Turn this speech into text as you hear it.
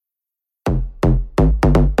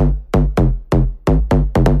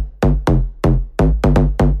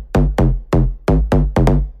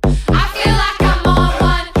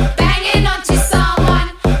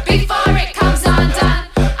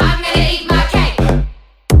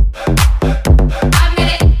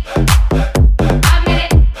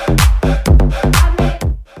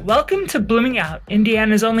Out,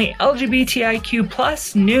 Indiana's only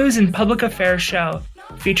LGBTIQ+ news and public affairs show,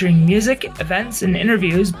 featuring music, events, and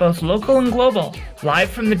interviews both local and global.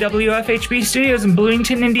 Live from the WFHB studios in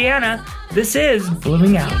Bloomington, Indiana, this is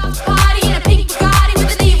Blooming Out.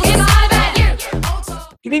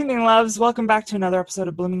 Good evening, loves. Welcome back to another episode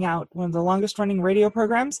of Blooming Out, one of the longest-running radio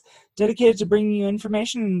programs dedicated to bringing you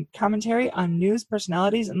information and commentary on news,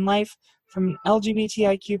 personalities, and life from an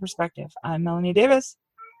LGBTIQ perspective. I'm Melanie Davis.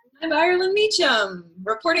 I'm Ireland Meacham,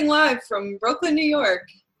 reporting live from Brooklyn, New York.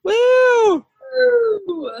 Woo!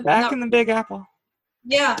 Woo! Back in the Big Apple.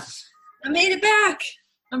 Yeah, I made it back.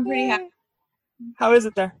 I'm pretty happy. How is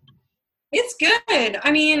it there? It's good.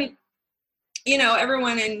 I mean, you know,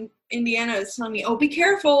 everyone in Indiana is telling me, oh, be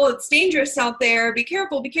careful, it's dangerous out there, be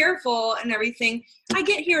careful, and everything. I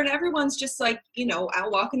get here and everyone's just like, you know,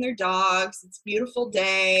 out walking their dogs. It's a beautiful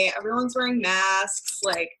day. Everyone's wearing masks.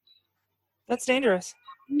 Like, that's dangerous.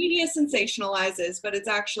 Media sensationalizes, but it's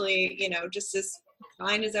actually, you know, just as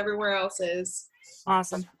fine as everywhere else is.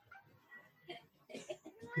 Awesome.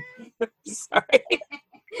 Sorry.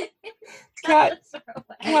 Cat.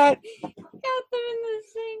 Cat them in the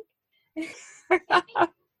sink.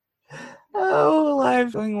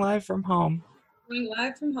 Going live from home. Going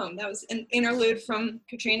live from home. That was an interlude from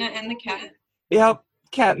Katrina and the cat. Yep,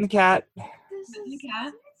 Cat and the Cat. The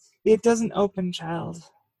cat. It doesn't open, child.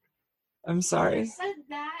 I'm sorry. You said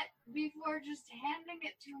that before just handing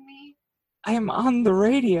it to me. I am on the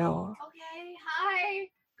radio. Okay, hi.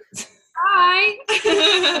 Hi.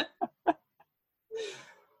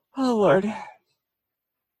 Oh, Lord.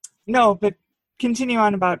 No, but continue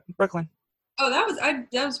on about Brooklyn. Oh, that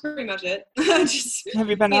was pretty much it. Have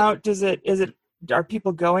you been out? Are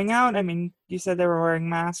people going out? I mean, you said they were wearing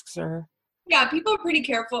masks or? Yeah, people are pretty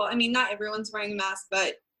careful. I mean, not everyone's wearing a mask,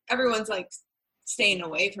 but everyone's like staying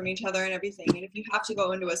away from each other and everything. And if you have to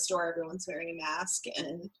go into a store, everyone's wearing a mask.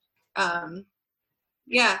 And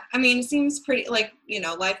yeah, I mean, it seems pretty like, you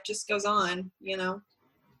know, life just goes on, you know.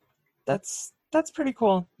 That's pretty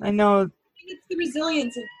cool. I know. It's the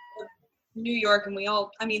resilience of New York, and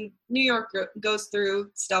New York goes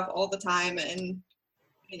through stuff all the time, and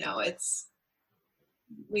you know,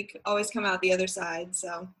 we always come out the other side.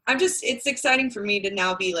 So it's exciting for me to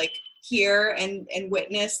now be like here and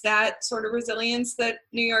witness that sort of resilience that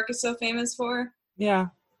New York is so famous for. Yeah.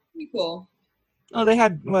 Pretty cool. Oh, they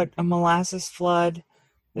had a molasses flood.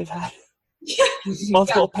 They've had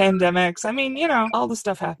multiple pandemics. I mean, you know, all the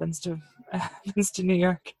stuff happens to New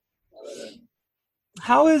York.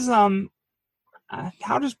 How does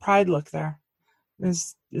Pride look there?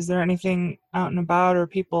 Is there anything out and about or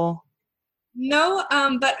people? No,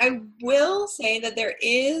 but I will say that there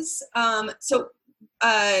is.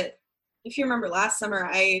 If you remember last summer,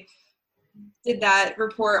 I did that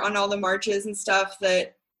report on all the marches and stuff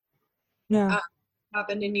that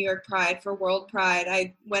happened in New York Pride for World Pride.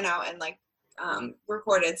 I went out and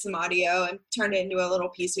recorded some audio and turned it into a little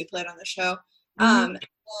piece we played on the show. Mm-hmm. And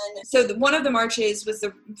so one of the marches was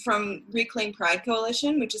from Reclaim Pride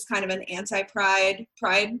Coalition, which is kind of an anti-pride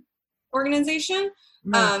organization.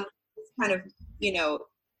 Right. It's kind of, you know,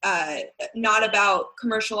 not about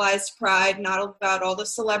commercialized pride, not about all the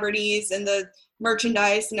celebrities and the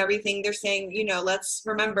merchandise and everything. They're saying, you know, let's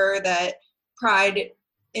remember that pride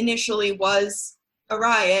initially was a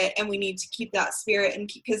riot, and we need to keep that spirit, and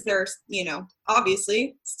because there's, you know,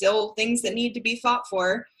 obviously still things that need to be fought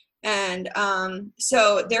for. And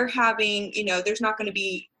so they're having, you know, there's not going to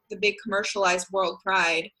be the big commercialized World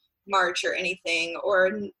Pride March or anything,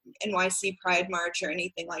 or NYC Pride March or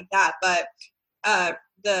anything like that. But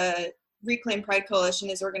the Reclaim Pride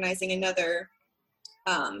Coalition is organizing another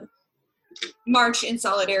march in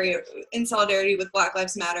solidarity with Black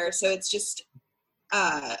Lives Matter. So it's just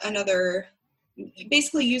another,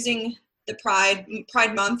 basically using the Pride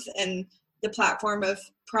Month and the platform of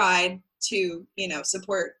Pride to, you know,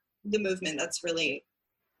 support the movement that's really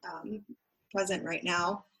present right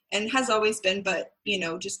now and has always been, but, you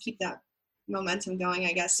know, just keep that momentum going,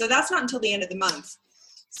 I guess. So that's not until the end of the month.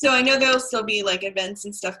 So I know there'll still be like events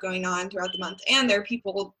and stuff going on throughout the month, and there are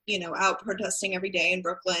people, you know, out protesting every day in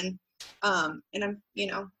Brooklyn. And I'm, you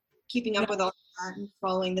know, keeping up with all that and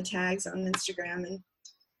following the tags on Instagram and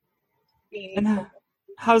being. And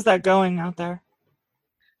how's that going out there?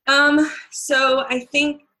 So I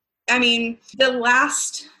mean, the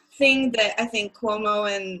last thing that I think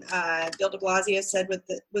Cuomo and Bill de Blasio said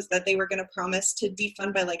was that they were going to promise to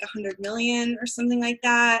defund by like $100 million or something like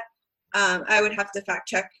that. I would have to fact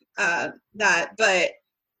check that, but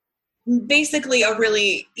basically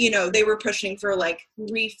they were pushing for like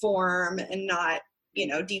reform and not, you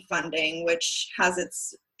know, defunding, which has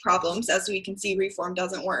its problems. As we can see, reform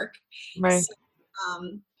doesn't work. Right.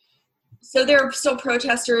 So there are still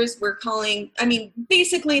protesters. We're calling, I mean,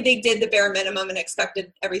 basically they did the bare minimum and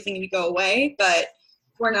expected everything to go away, but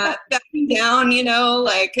we're not backing down, you know,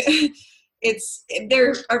 like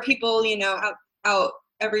there are people, you know, out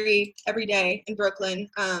every day in Brooklyn,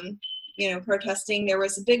 you know, protesting. There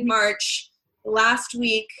was a big march last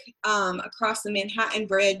week across the Manhattan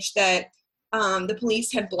Bridge that the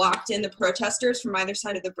police had blocked in the protesters from either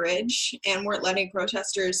side of the bridge and weren't letting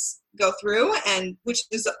protesters go through, and which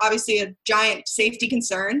is obviously a giant safety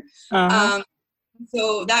concern.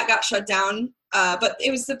 So that got shut down. But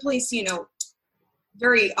it was the police, you know,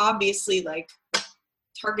 very obviously like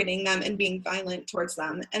targeting them and being violent towards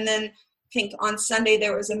them. And then I think on Sunday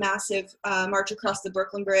there was a massive march across the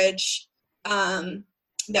Brooklyn Bridge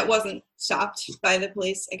that wasn't stopped by the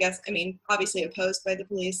police, I guess. I mean, obviously opposed by the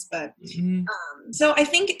police, but so I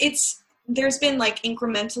think there's been like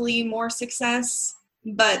incrementally more success,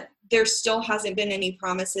 but there still hasn't been any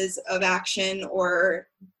promises of action or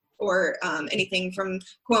anything from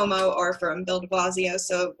Cuomo or from Bill de Blasio.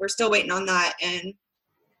 So we're still waiting on that. And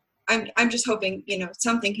I'm just hoping, you know,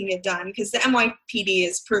 something can get done, because the NYPD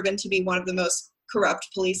is proven to be one of the most corrupt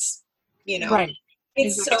police, you know. Right.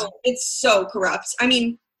 It's so corrupt. I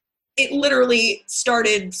mean, it literally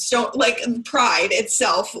started like Pride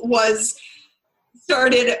itself was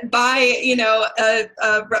started by, you know,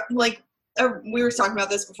 we were talking about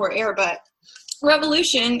this before air, but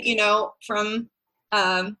revolution, you know, from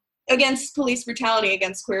against police brutality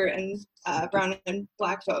against queer and brown and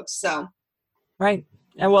black folks. So right.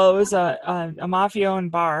 And well, it was a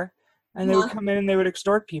mafia-owned bar, and they would come in and they would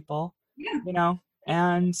extort people. Yeah. You know,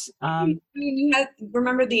 and I mean, you had,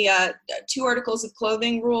 remember the 2 articles of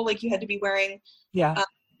clothing rule? Like you had to be wearing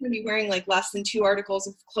like less than 2 articles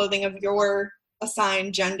of clothing of your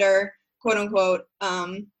assigned gender, quote unquote,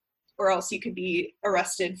 or else you could be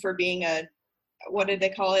arrested for being what did they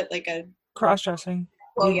call it? Like a cross-dressing.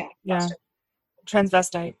 Well, yeah.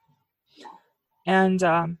 Transvestite. And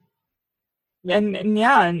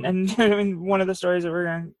and one of the stories that we're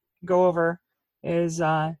going to go over is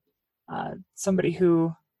somebody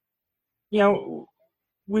who, you know,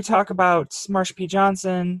 we talk about Marsha P.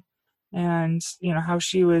 Johnson and, you know, how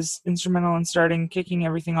she was instrumental in kicking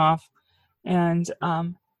everything off. But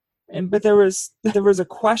there was a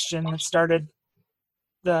question that started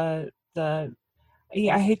I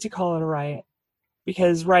hate to call it a riot,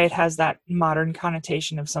 because riot has that modern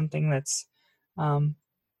connotation of something that's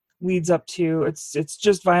leads up to it's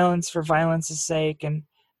just violence for violence's sake, and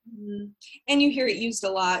you hear it used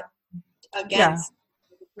a lot against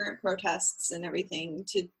the current protests and everything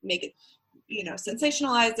to make it, you know,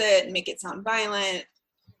 sensationalize it and make it sound violent.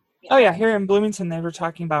 Oh yeah, here in Bloomington they were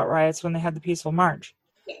talking about riots when they had the peaceful march,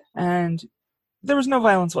 and there was no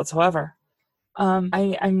violence whatsoever.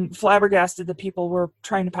 I'm flabbergasted that people were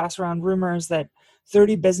trying to pass around rumors that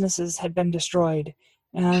 30 businesses had been destroyed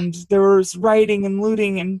and there was rioting and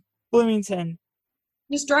looting in Bloomington.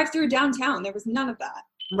 Just drive through downtown. There was none of that.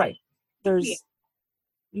 Right. There's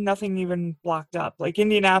nothing even blocked up. Like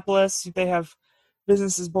Indianapolis, they have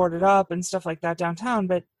businesses boarded up and stuff like that downtown,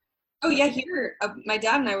 but oh yeah, here my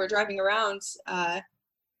dad and I were driving around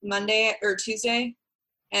Monday or Tuesday,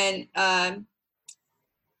 and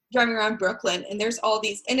driving around Brooklyn, and there's all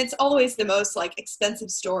these, and it's always the most like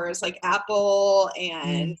expensive stores like Apple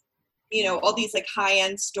and you know, all these like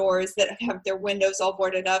high-end stores that have their windows all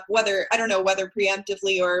boarded up, whether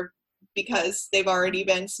preemptively or because they've already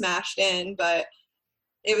been smashed in. But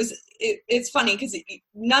it's funny because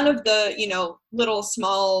none of the, you know, little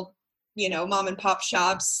small, you know, mom and pop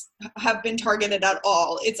shops have been targeted at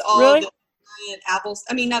all. It's all really? the giant Apples.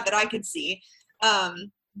 I mean, not that I could see.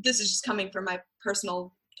 This is just coming from my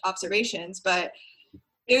personal observations, but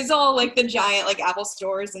it was all like the giant like Apple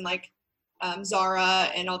stores and like Zara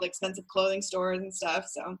and all the expensive clothing stores and stuff.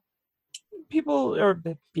 So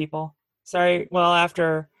sorry, well,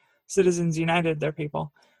 after Citizens United, they're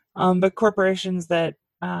people, but corporations that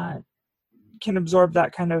can absorb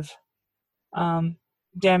that kind of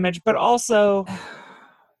damage, but also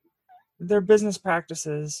their business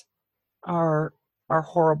practices are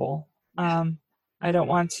horrible. I don't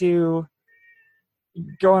want to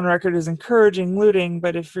go on record as encouraging looting,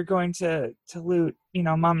 but if you're going to loot, you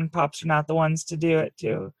know, mom and pops are not the ones to do it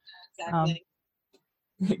to. Exactly.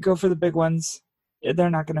 Go for the big ones. They're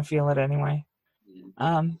not going to feel it anyway.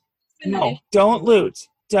 No, don't loot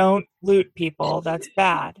people. That's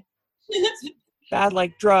bad. Bad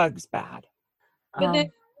like drugs, bad. But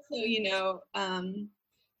then also, you know,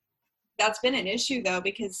 that's been an issue though,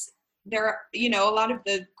 because there are, you know, a lot of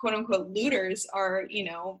the quote unquote looters are, you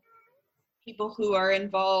know, people who are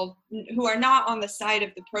involved, who are not on the side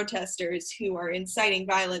of the protesters, who are inciting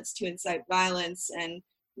violence to incite violence and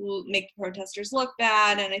will make the protesters look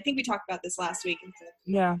bad. And I think we talked about this last week. And so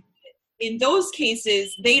Yeah. in those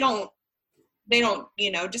cases, they don't,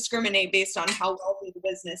 discriminate based on how wealthy the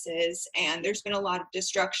business is. And there's been a lot of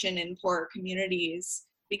destruction in poor communities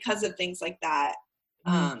because of things like that.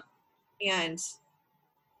 And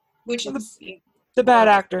which is the bad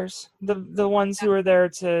actors, the ones who are there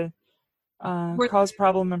to cause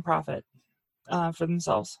problem and profit for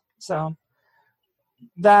themselves. So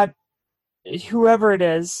that, whoever it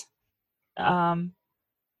is, I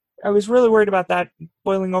was really worried about that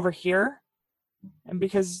boiling over here. And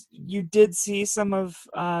because you did see some of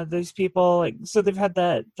these people, like, so they've had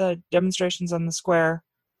the demonstrations on the square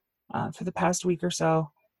for the past week or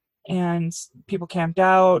so, and people camped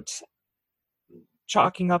out,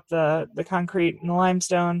 chalking up the concrete and the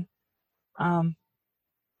limestone. And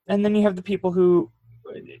then you have the people who,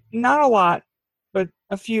 not a lot, but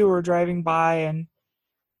a few were driving by and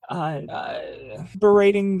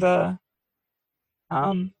berating the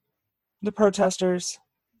protesters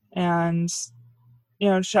and,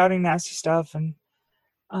 shouting nasty stuff and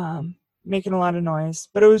making a lot of noise.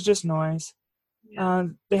 But it was just noise.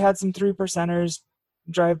 They had some 3%ers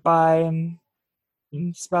drive by and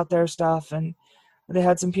spout their stuff, and they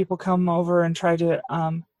had some people come over and try to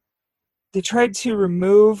they tried to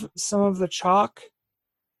remove some of the chalk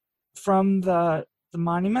from the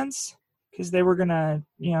monuments, because they were gonna,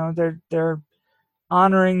 they're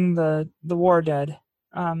honoring the war dead,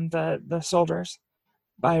 the soldiers,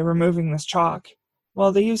 by removing this chalk.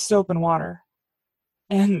 Well, they used soap and water,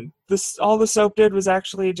 and all the soap did was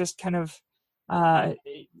actually just kind of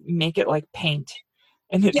make it like paint,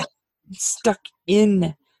 and it stuck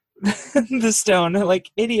in the stone. Like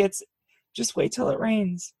idiots. Just wait till it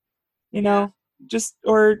rains,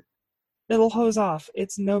 or it'll hose off.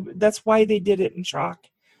 That's why they did it in chalk.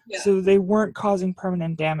 So they weren't causing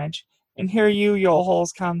permanent damage. And here you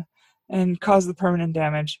holes come and cause the permanent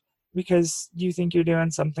damage because you think you're doing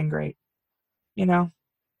something great, and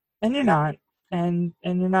you're not. And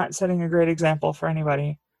you're not setting a great example for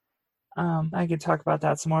anybody. I could talk about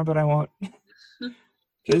that some more, but I won't,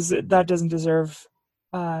 because that doesn't deserve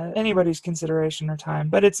anybody's consideration or time.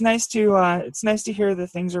 But it's nice to hear that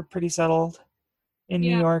things are pretty settled in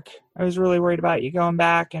New York. I was really worried about you going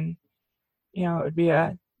back, and it would be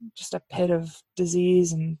just a pit of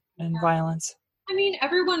disease and violence. I mean,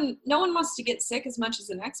 no one wants to get sick as much as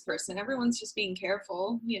the next person. Everyone's just being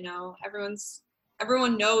careful,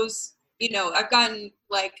 everyone knows, I've gotten,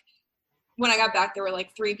 like, when I got back, there were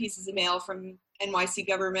like 3 pieces of mail from NYC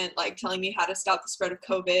government, like telling me how to stop the spread of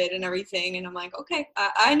COVID and everything. And I'm like, okay,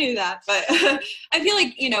 I knew that, but I feel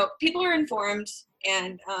like, people are informed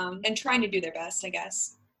and trying to do their best, I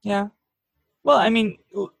guess. Yeah. Well, I mean,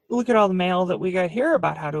 look at all the mail that we got here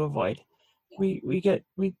about how to avoid.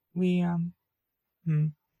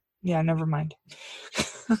 Yeah, never mind.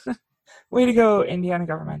 Way to go, Indiana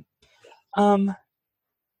government.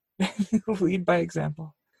 Lead by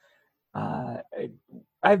example.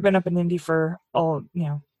 I've been up in Indy for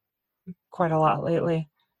quite a lot lately,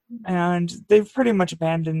 and they've pretty much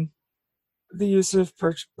abandoned the use of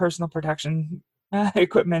personal protection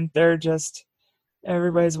equipment. They're just,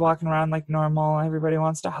 everybody's walking around like normal. Everybody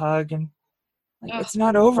wants to hug, and it's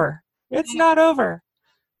not over. It's not over.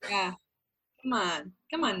 Yeah. Come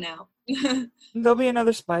on now. There'll be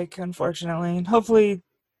another spike, unfortunately, and hopefully.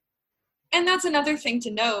 And that's another thing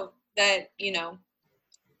to note, that,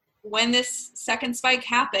 when this second spike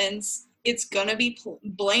happens, it's going to be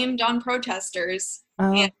blamed on protesters.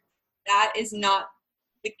 And that is not,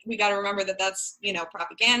 we got to remember that that's,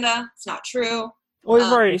 propaganda. It's not true. Well,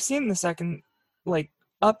 we've already seen the second,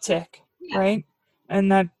 uptick, right?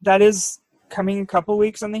 And that is coming a couple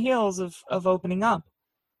weeks on the heels of opening up.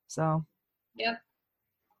 So, yep.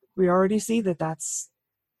 We already see that that's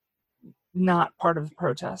not part of the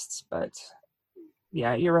protests, but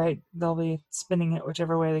yeah, you're right. They'll be spinning it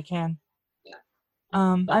whichever way they can. Yeah.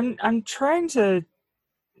 I'm trying to.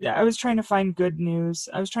 Yeah, I was trying to find good news.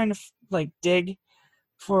 I was trying to dig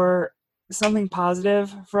for something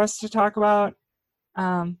positive for us to talk about.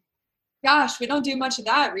 Gosh, we don't do much of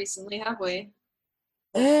that recently, have we?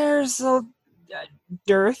 There's a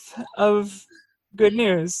dearth of good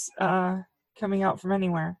news coming out from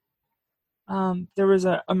anywhere. There was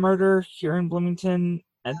a murder here in Bloomington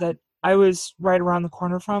that I was right around the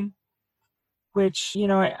corner from, which,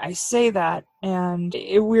 I say that, and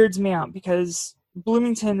it weirds me out because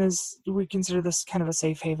Bloomington we consider this kind of a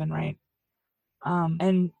safe haven, right?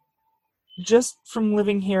 And just from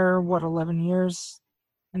living here, 11 years,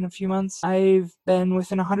 in a few months. I've been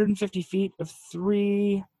within 150 feet of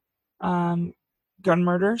 3 gun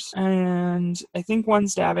murders, and I think 1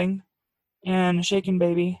 stabbing, and a shaken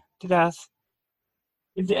baby to death.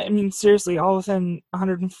 I mean, seriously, all within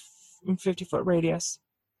 150-foot radius.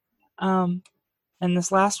 And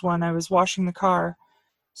this last one, I was washing the car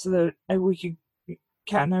so that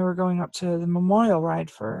Kat and I were going up to the memorial ride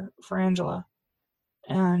for Angela.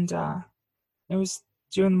 And it was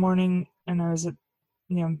 2 in the morning, and I was at,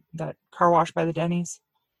 that car wash by the Denny's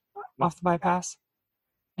off the bypass.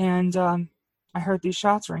 And I heard these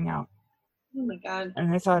shots ring out. Oh my God.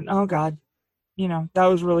 And I thought, oh God, that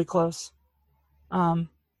was really close.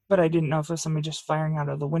 But I didn't know if it was somebody just firing out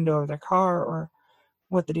of the window of their car or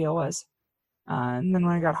what the deal was. And then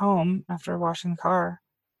when I got home after washing the car,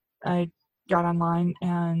 I got online,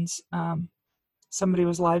 and somebody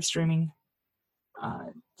was live streaming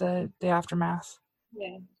the aftermath.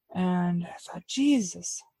 Yeah. And I thought,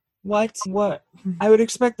 Jesus, what? I would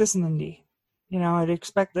expect this in Indy. I'd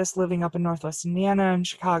expect this living up in Northwest Indiana and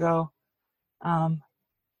Chicago.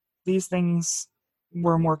 These things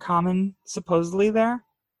were more common supposedly there,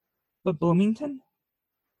 but Bloomington,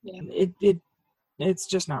 yeah, it's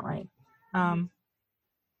just not right.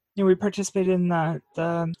 We participated in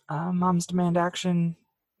the Moms Demand Action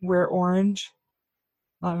Wear Orange.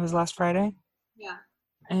 It was last Friday. Yeah.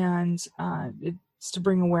 And it's to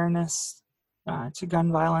bring awareness to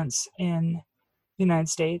gun violence in the United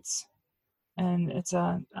States, and it's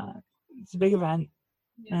a big event.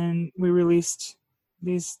 Yeah. And we released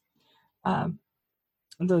these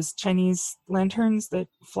those Chinese lanterns that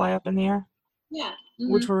fly up in the air. Yeah.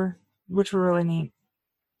 Mm-hmm. which were really neat.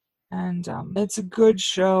 And it's a good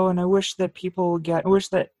show, and I wish that people would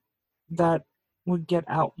that would get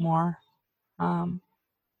out more.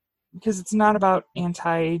 Because it's not about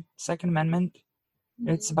anti-Second Amendment.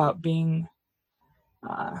 It's about bringing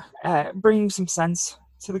some sense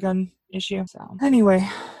to the gun issue. So anyway,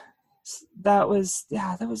 that was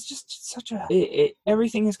just such a...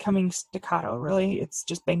 everything is coming staccato, really. It's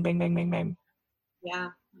just bang, bang, bang, bang, bang.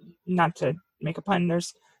 Yeah. Not to make a pun,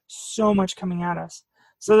 there's so much coming at us.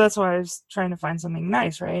 So that's why I was trying to find something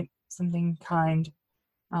nice, right? Something kind.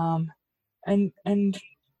 And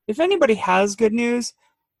if anybody has good news,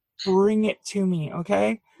 bring it to me,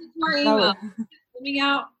 okay? More email.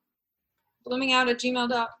 BloomingOut at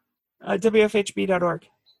gmail.com. WFHB.org.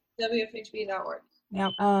 WFHB.org.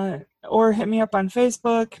 Yeah. Or hit me up on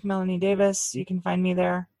Facebook, Melanie Davis. You can find me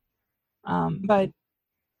there. But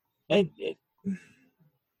I've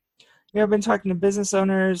been talking to business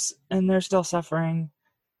owners, and they're still suffering.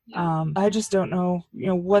 Yeah. I just don't know,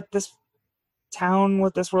 what this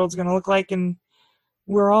world's going to look like, and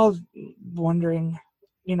we're all wondering.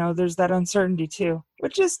 There's that uncertainty too,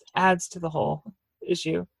 which just adds to the whole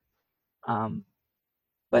issue.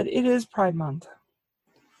 But it is Pride Month,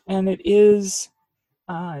 and it is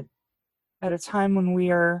at a time when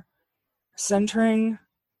we are centering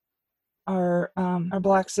our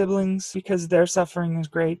Black siblings, because their suffering is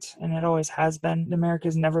great, and it always has been.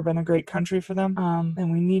 America's never been a great country for them,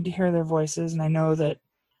 and we need to hear their voices. And I know that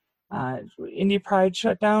Indy Pride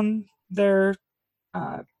shut down their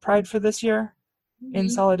Pride for this year, mm-hmm. in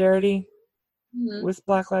solidarity, mm-hmm. with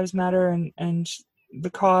Black Lives Matter and the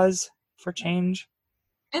cause for change.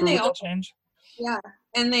 And they all change. Yeah,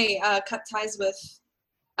 and they cut ties with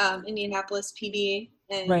Indianapolis PD,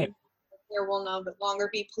 and right. There will no longer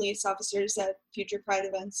be police officers at future Pride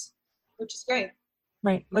events, which is great.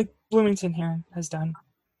 Right, like Bloomington here has done,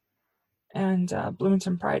 and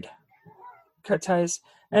Bloomington Pride cut ties.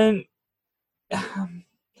 And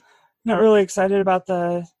not really excited about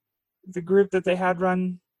the group that they had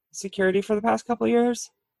run security for the past couple of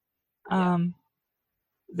years. Yeah.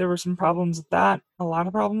 There were some problems with that, a lot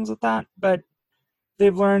of problems with that, but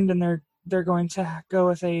they've learned, and they're going to go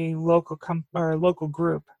with a local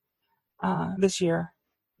group this year.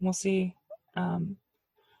 We'll see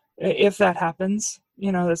if that happens.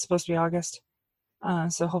 That's supposed to be August,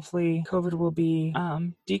 so hopefully COVID will be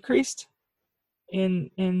decreased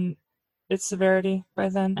in its severity by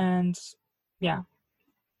then, and yeah,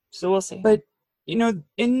 so we'll see. But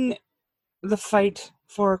in the fight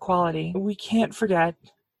for equality, we can't forget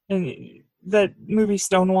that movie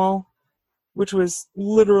Stonewall, which was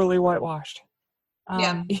literally whitewashed.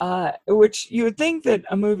 Which you would think that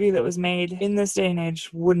a movie that was made in this day and age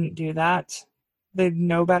wouldn't do that. They'd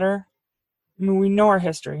know better. I mean, we know our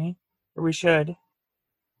history, or we should,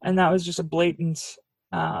 and that was just a blatant,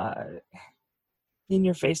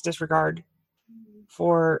 in-your-face disregard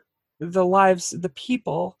for the lives, the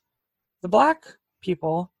people, the Black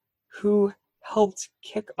people who helped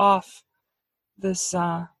kick off this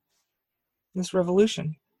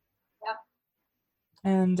revolution.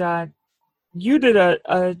 And you did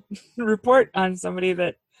a report on somebody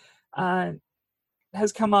that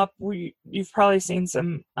has come up. You've probably seen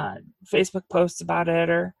some Facebook posts about it,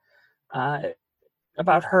 or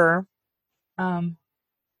about her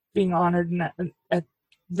being honored at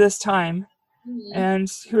this time. Mm-hmm.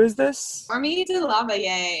 And who is this? Stormy de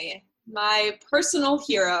Lavalle, my personal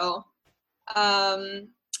hero.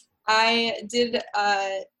 I did.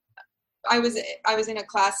 I was in a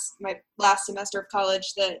class my last semester of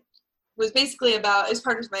college that was basically about. It was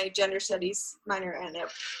part of my gender studies minor, and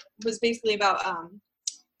it was basically about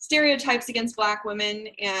stereotypes against Black women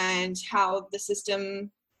and how the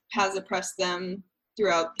system has oppressed them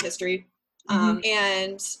throughout history.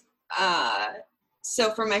 And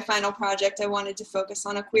so for my final project, I wanted to focus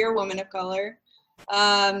on a queer woman of color,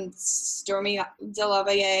 Stormy de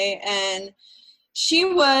Lavalle, and she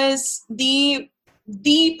was the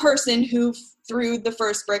person who threw the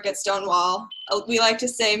first brick at Stonewall. We like to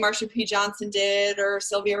say Marsha P. Johnson did, or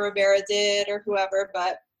Sylvia Rivera did, or whoever,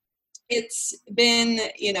 but it's been,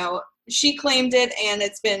 she claimed it, and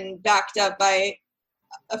it's been backed up by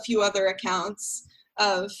a few other accounts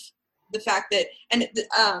of the fact that, and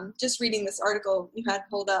just reading this article you had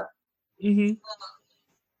pulled up,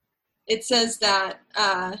 it says that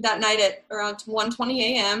that night at around 1:20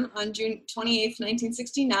 a.m. on June 28th,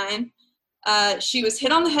 1969, she was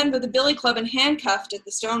hit on the head with a billy club and handcuffed at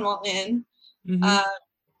the Stonewall Inn,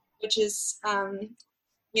 which is,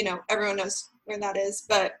 everyone knows where that is,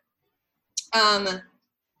 but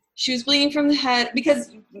she was bleeding from the head,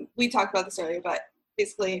 because we talked about this earlier, but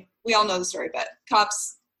basically we all know the story, but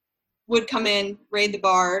cops would come in, raid the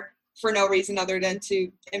bar for no reason other than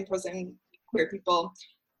to imprison queer people,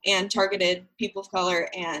 and targeted people of color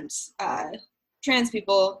and trans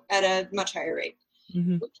people at a much higher rate,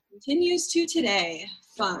 which continues to today.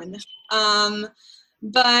 Fun.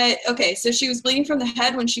 But, okay, so she was bleeding from the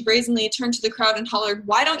head when she brazenly turned to the crowd and hollered,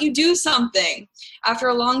 "Why don't you do something?" After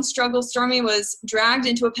a long struggle, Stormy was dragged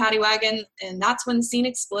into a paddy wagon, and that's when the scene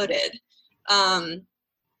exploded.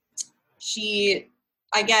 She,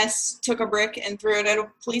 I guess, took a brick and threw it at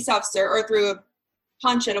a police officer, or threw a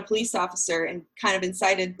punch at a police officer, and kind of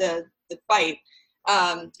incited the fight,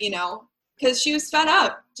 because she was fed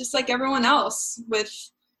up, just like everyone else,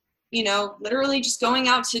 with, literally just going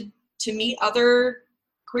out to meet other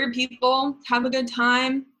queer people, have a good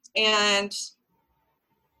time, and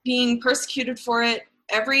being persecuted for it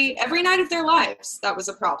every night of their lives. That was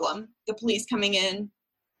a problem. The police coming in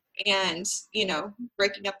and,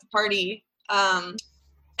 breaking up the party.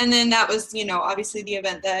 And then that was, obviously the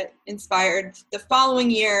event that inspired the following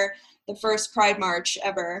year, the first Pride March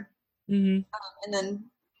ever. And then,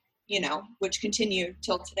 which continued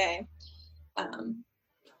till today.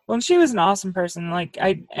 Well, she was an awesome person. Like,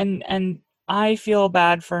 I feel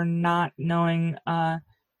bad for not knowing that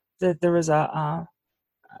there was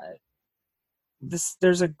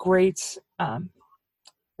there's a great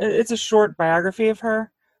it's a short biography of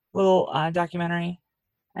her, little documentary,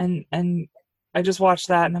 and I just watched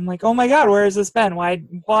that, and I'm like, oh my God, where has this been? Why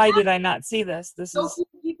did I not see this? This so is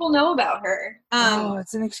people know about her.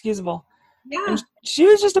 it's inexcusable. Yeah, and she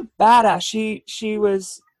was just a badass. She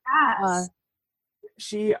was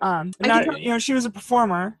she was a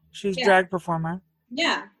performer. She was a drag performer.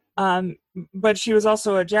 Yeah. But she was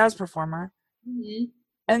also a jazz performer.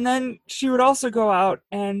 And then she would also go out,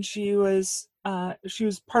 and she was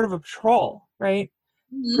part of a patrol, right?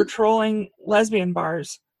 Patrolling lesbian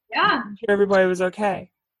bars. Yeah. Making sure everybody was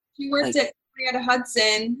okay. She worked at Henrietta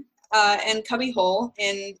Hudson and Cubbyhole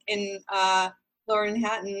in Lower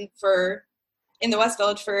Manhattan in the West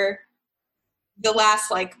Village for the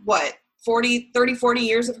last 40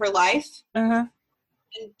 years of her life. And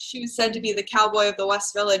she was said to be the cowboy of the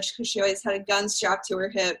West Village because she always had a gun strapped to her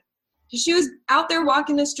hip. She was out there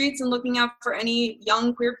walking the streets and looking out for any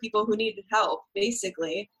young queer people who needed help,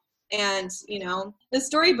 basically. And, the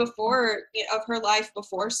story of her life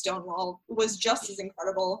before Stonewall was just as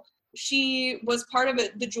incredible. She was part of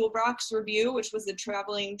the Jewel Brox Revue, which was a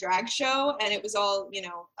traveling drag show, and it was all,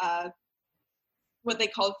 what they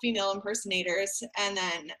called female impersonators. And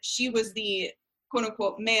then she was the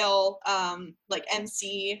quote-unquote male,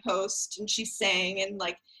 MC host, and she sang and,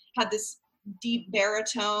 had this deep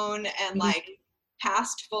baritone and,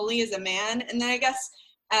 passed fully as a man. And then I guess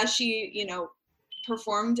as she,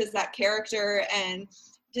 performed as that character and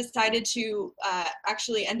decided to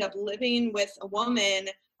actually end up living with a woman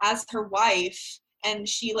as her wife, and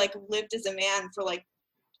she lived as a man for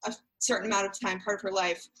a certain amount of time, part of her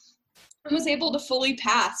life, and was able to fully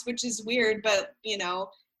pass, which is weird, but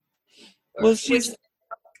well, she's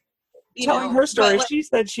telling her story. She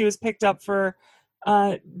said she was picked up for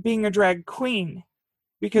being a drag queen,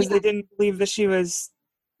 because they didn't believe that she was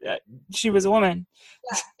a woman.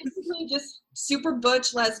 Yeah, basically just super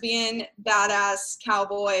butch lesbian, badass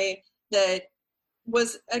cowboy that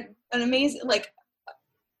was an amazing, like,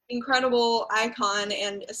 incredible icon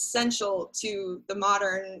and essential to the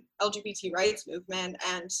modern LGBT rights movement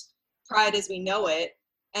and Pride as we know it.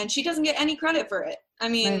 And she doesn't get any credit for it. I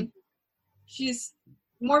mean, Right. she's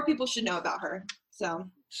more people should know about her. So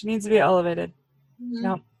She needs to be elevated. mm-hmm.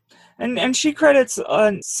 Yeah. And she credits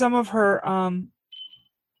some of her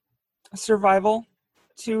survival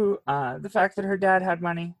to the fact that her dad had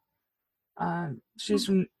money. She's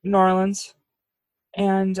from New Orleans,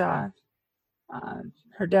 and her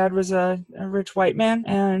dad was a rich white man,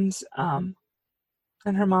 and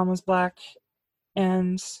her mom was black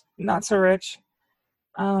and not so rich.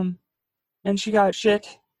 And she got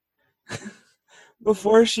shit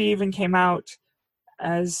before she even came out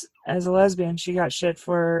as a lesbian. She got shit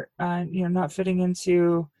for not fitting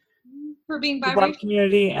into For being the black biracial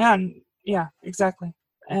community, and yeah, exactly.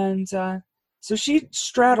 And so she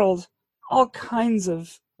straddled all kinds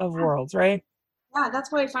of worlds, right? Yeah,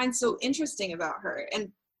 that's what I find so interesting about her.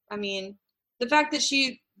 And I mean, the fact that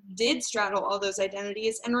she did straddle all those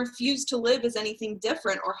identities and refused to live as anything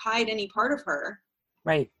different or hide any part of her.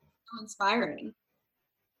 Right. So inspiring.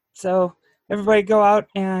 So everybody go out,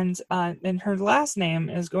 and her last name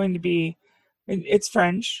is going to be, it's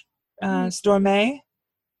French, Stormé,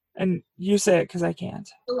 and you say it because I can't.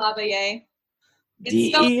 Delavaye.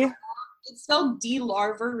 D-E. It's spelled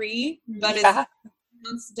Delarvery, but Yeah.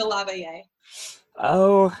 it's Delavaye.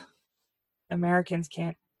 Oh, Americans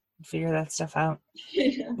can't figure that stuff out.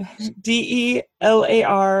 Delarverie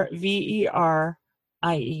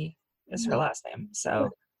is her last name. So,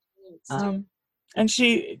 and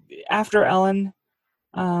she, after Ellen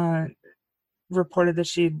reported that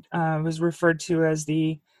she was referred to as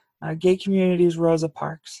the gay community's Rosa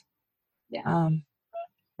Parks. Yeah.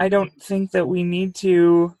 I don't think that we need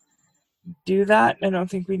to do that. I don't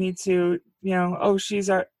think we need to, she's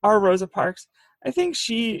our Rosa Parks. I think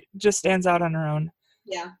she just stands out on her own.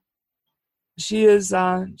 Yeah. She is,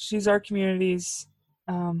 she's our community's,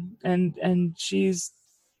 and she's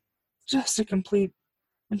just a complete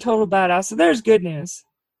and total badass. So there's good news.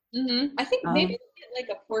 Mm-hmm. I think maybe get like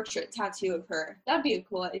a portrait tattoo of her. That'd be a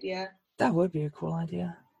cool idea. That would be a cool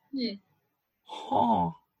idea.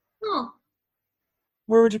 Huh.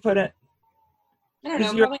 Where would you put it? I don't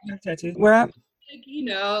know. You're Probably tattoo. Where at?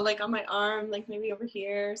 like, like on my arm, like maybe over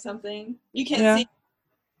here or something. You can't see.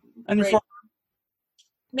 On your forearm.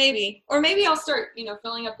 Maybe. Or maybe I'll start,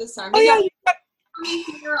 filling up this arm. Oh, Maybe yeah. I'll put me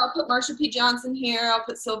here. I'll put Marsha P. Johnson here. I'll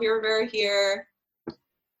put Sylvia Rivera here.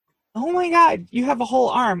 Oh my God, you have a whole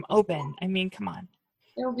arm open. I mean, come on.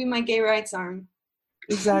 It'll be my gay rights arm.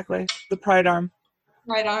 Exactly. The pride arm.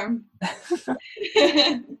 Right arm.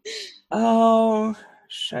 Oh,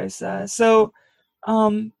 scheisse. So,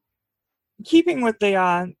 keeping with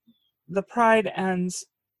the pride and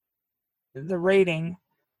the raiding,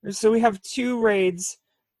 so we have 2 raids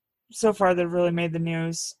so far that have really made the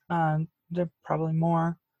news. There are probably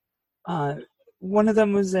more. One of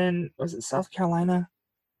them was it South Carolina?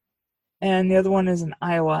 And the other one is in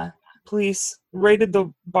Iowa. Police raided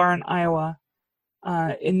the bar in Iowa.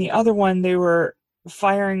 In the other one, they were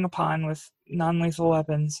firing upon with non-lethal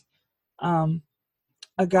weapons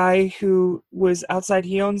a guy who was outside.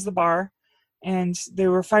 He owns the bar, and they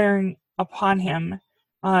were firing upon him,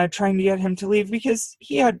 trying to get him to leave because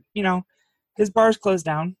he had, his bar's closed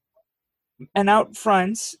down. And out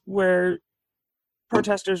front, where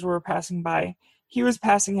protesters were passing by, he was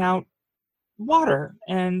passing out water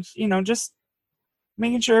and, just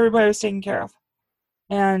making sure everybody was taken care of.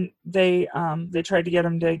 And they tried to get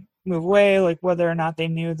him to move away, like whether or not they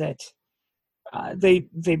knew that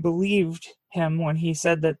they believed him when he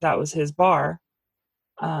said that that was his bar.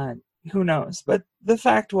 Who knows? But the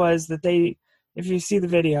fact was that if you see the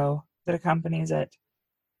video that accompanies it,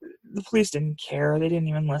 the police didn't care. They didn't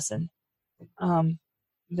even listen.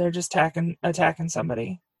 They're just attacking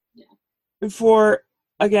somebody for,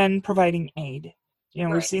 again, providing aid. Right.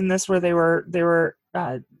 We've seen this where they were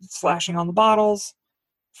slashing on the bottles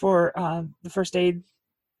for the first aid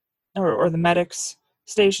or the medics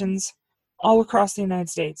stations all across the United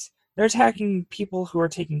States. They're attacking people who are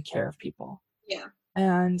taking care of people. Yeah.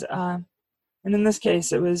 And in this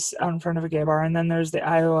case, it was out in front of a gay bar. And then there's the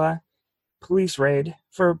Iowa police raid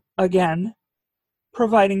for, again,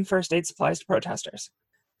 providing first aid supplies to protesters.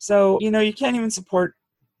 So, you can't even support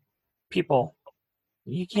people.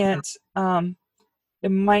 You can't, it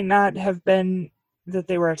might not have been that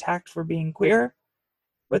they were attacked for being queer,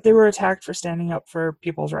 but they were attacked for standing up for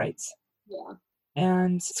people's rights. Yeah.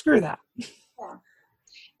 And screw that. Yeah.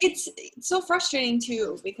 it's so frustrating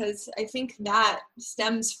too, because I think that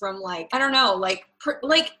stems from like, I don't know, like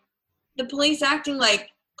the police acting like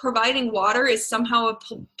providing water is somehow a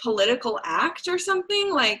political act or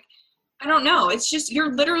something. Like, I don't know. It's just,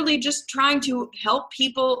 you're literally just trying to help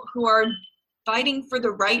people who are fighting for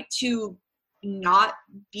the right to not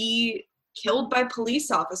be killed by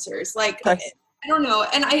police officers. Like, Okay. I don't know.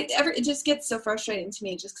 And it just gets so frustrating to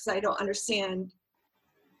me just because I don't understand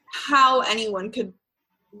how anyone could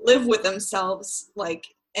live with themselves, like,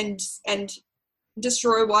 and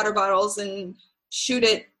destroy water bottles and shoot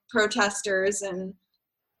at protesters and,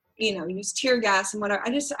 you know, use tear gas and whatever.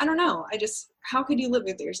 I don't know. How could you live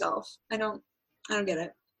with yourself? I don't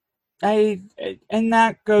get it. And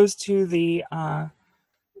that goes to the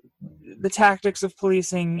tactics of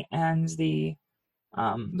policing and the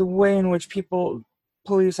way in which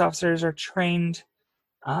police officers are trained.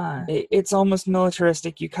 It's almost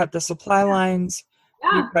militaristic. You cut the supply lines,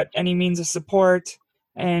 you cut any means of support,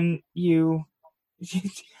 and you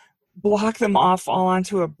block them off all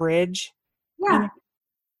onto a bridge. Yeah.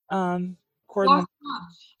 Cordon them.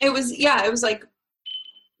 It was like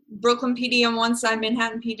Brooklyn PD on one side,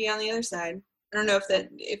 Manhattan PD on the other side. I don't know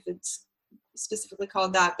if it's specifically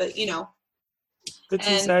called that, but, you know, the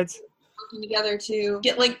two sides working together to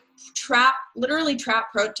get like literally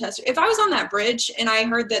trap protesters. If I was on that bridge and I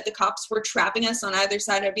heard that the cops were trapping us on either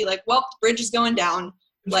side, I'd be like, well, the bridge is going down.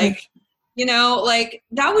 Like, you know, like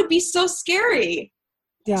that would be so scary.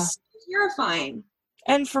 Yeah. So terrifying.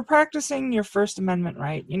 And for practicing your First Amendment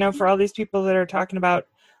right, you know, for all these people that are talking about,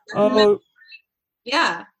 oh,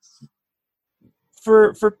 yeah,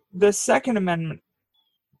 for the Second Amendment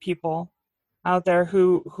people out there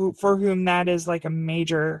who for whom that is like a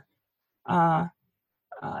major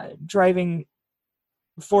driving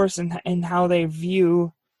force in how they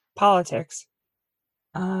view politics.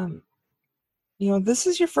 You know, this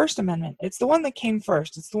is your First Amendment. It's the one that came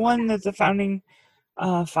first. It's the one that the founding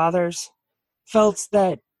fathers felt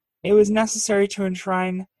that it was necessary to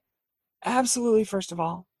enshrine absolutely first of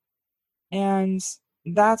all. And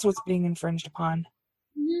that's what's being infringed upon.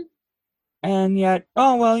 Mm-hmm. And yet,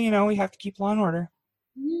 oh, well, you know, we have to keep law and order.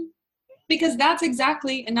 Mm-hmm. Because that's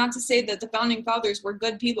exactly, and not to say that the founding fathers were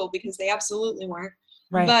good people, because they absolutely weren't.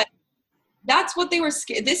 Right. But that's what they were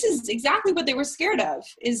scared. This is exactly what they were scared of,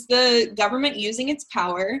 is the government using its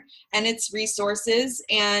power and its resources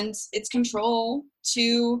and its control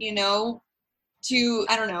to, you know,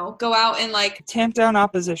 I don't know, go out and like tamp down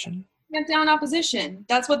opposition.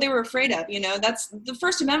 That's what they were afraid of, you know. That's the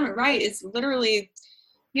First Amendment right, is literally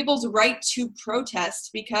people's right to protest,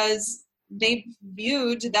 because they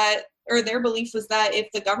viewed that, or their belief was that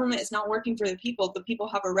if the government is not working for the people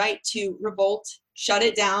have a right to revolt, shut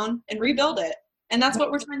it down, and rebuild it. And that's what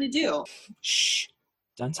we're trying to do. Shh,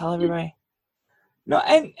 don't tell everybody. No,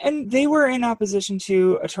 and they were in opposition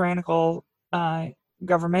to a tyrannical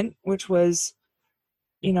government, which was,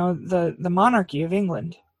 you know, the monarchy of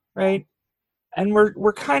England, right? And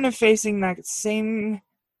we're kind of facing that same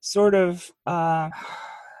sort of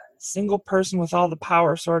single person with all the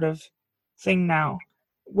power sort of thing now,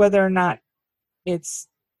 whether or not it's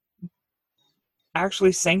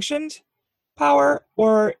actually sanctioned power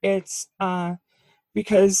or it's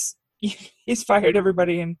because he's fired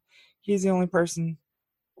everybody and he's the only person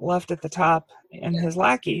left at the top and his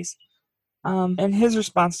lackeys. And his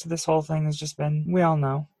response to this whole thing has just been, we all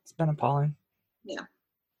know, it's been appalling. Yeah.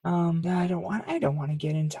 I don't want to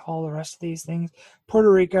get into all the rest of these things.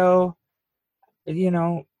 Puerto Rico, you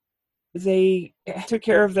know, they took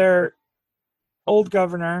care of their old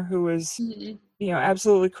governor who was, you know,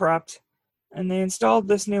 absolutely corrupt, and they installed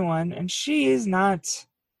this new one, and she is not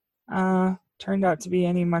turned out to be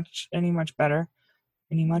any much better.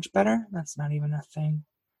 Any much better? That's not even a thing.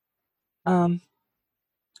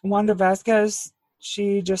 Wanda Vasquez,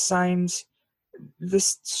 she just signed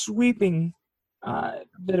this sweeping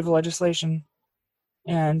bit of legislation,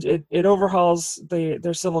 and it overhauls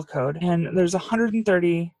their civil code. And there's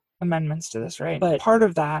 130 amendments to this, right? But part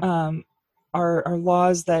of that are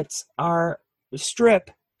laws that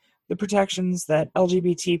strip the protections that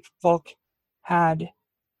LGBT folk had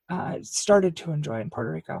started to enjoy in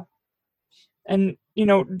Puerto Rico. And, you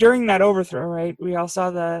know, during that overthrow, right, we all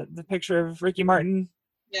saw the picture of Ricky Martin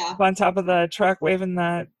up on top of the truck waving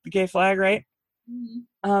the gay flag, right?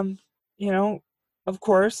 Mm-hmm. You know, of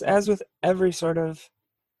course, as with every sort of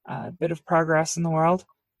bit of progress in the world,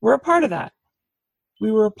 we're a part of that.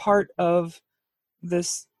 We were a part of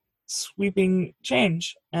this sweeping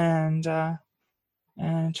change, and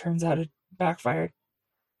it turns out it backfired.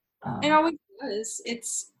 It always does.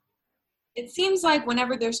 It seems like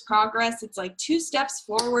whenever there's progress, it's like 2 steps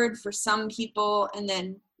forward for some people and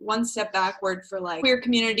then one step backward for like queer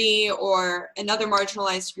community or another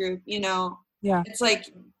marginalized group, you know. Yeah. It's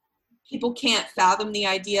like people can't fathom the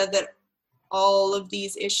idea that all of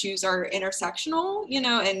these issues are intersectional, you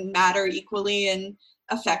know, and matter equally and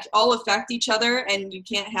affect each other, and you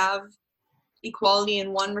can't have equality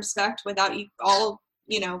in one respect without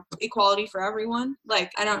equality for everyone.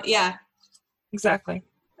 Like, Exactly.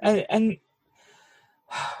 And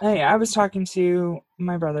I was talking to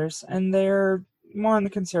my brothers, and they're more on the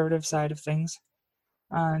conservative side of things,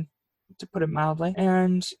 to put it mildly.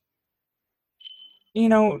 And you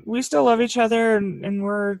know, we still love each other, and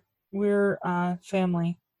we're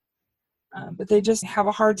family, but they just have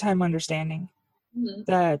a hard time understanding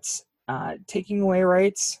that taking away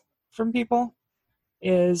rights from people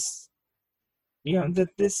is, you know,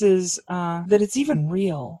 that this is that it's even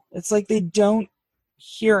real. It's like they don't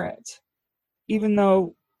hear it, even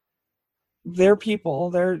though their people,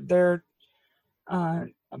 their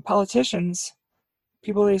politicians,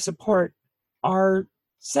 people they support, are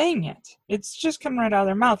saying it. It's just coming right out of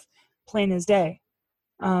their mouth, plain as day.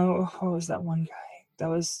 What was that one guy that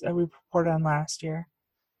was we reported on last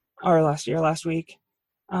week?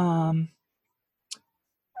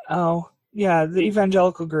 Oh yeah, the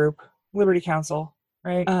evangelical group, Liberty Council,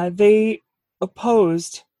 right? They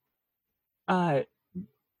opposed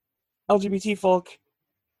LGBT folk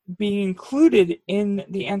being included in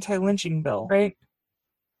the anti-lynching bill, right?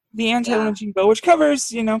 The anti-lynching bill, which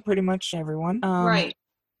covers, you know, pretty much everyone. Right.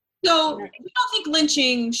 So we don't think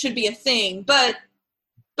lynching should be a thing, but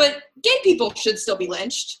gay people should still be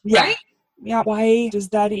lynched, right? Yeah. Why does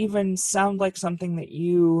that even sound like something that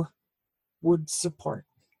you would support?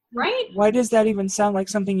 Right? Why does that even sound like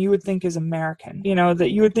something you would think is American? You know,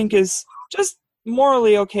 that you would think is just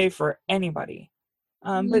morally okay for anybody.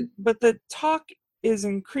 But the talk is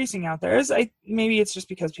increasing out there. Maybe it's just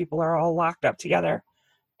because people are all locked up together,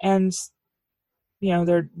 and you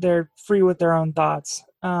know they're free with their own thoughts.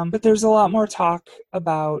 But there's a lot more talk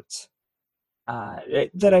about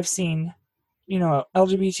that I've seen. You know,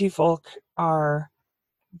 LGBT folk are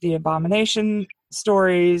the abomination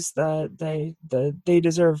stories, they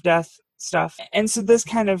deserve death stuff, and so this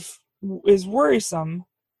kind of is worrisome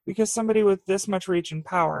because somebody with this much reach and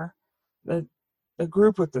power, the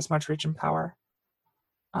group with this much reach and power,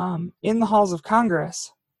 in the halls of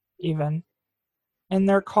Congress, even, and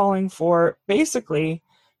they're calling for basically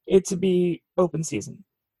it to be open season.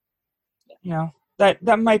 You know,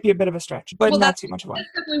 that might be a bit of a stretch, but not too much of one. That's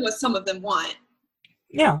definitely what some of them want.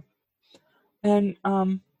 Yeah, and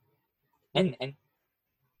and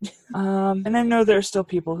I know there are still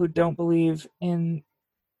people who don't believe in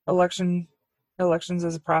elections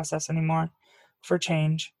as a process anymore for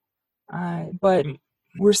change, but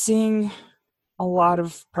we're seeing a lot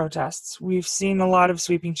of protests. We've seen a lot of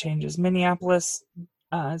sweeping changes. Minneapolis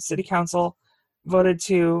City Council voted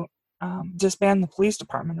to disband the police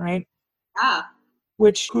department, right? Yeah.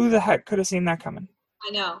 Which, who the heck could have seen that coming?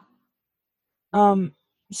 I know.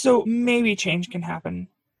 So maybe change can happen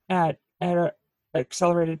at a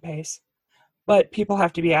accelerated pace, but people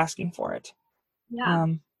have to be asking for it. Yeah.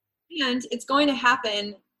 And it's going to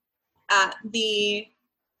happen at the,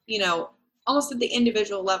 you know, almost at the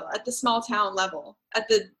individual level, at the small town level, at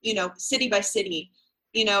the, you know, city by city.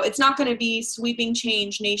 You know, it's not going to be sweeping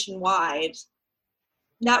change nationwide.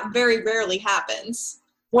 That very rarely happens.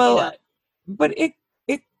 Well, you know? But it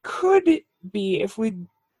could be if we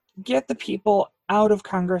get the people out of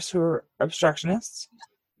Congress who are obstructionists,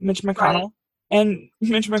 Mitch McConnell, right. And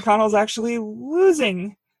Mitch McConnell's actually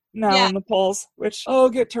losing now in the polls, which,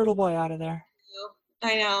 get Turtle Boy out of there.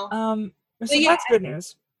 I know. So that's good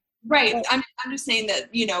news. Right. But I'm just saying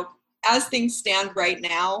that, you know, as things stand right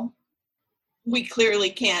now, we clearly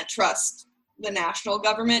can't trust the national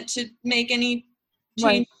government to make any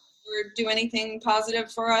change or do anything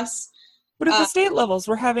positive for us. But at the state levels,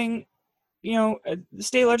 we're having, you know, the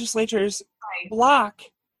state legislatures block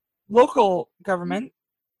local government,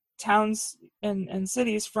 towns and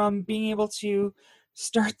cities from being able to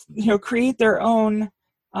start, you know, create their own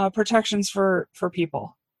protections for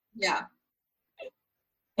people. Yeah.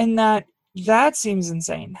 And that seems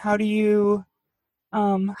insane. How do you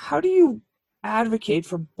advocate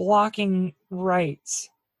for blocking rights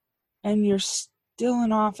and you're still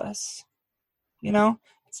in office? You know,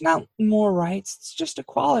 it's not more rights, it's just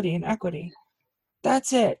equality and equity.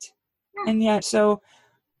 That's it. And yet, so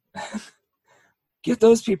get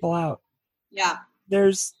those people out. Yeah.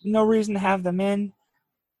 There's no reason to have them in.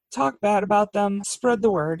 Talk bad about them, spread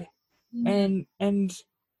the word, and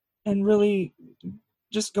really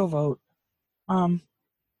just go vote. And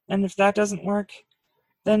if that doesn't work,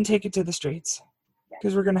 then take it to the streets. Yeah.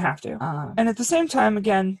 because we're going to have to. And at the same time,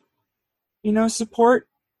 again, support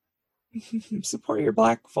your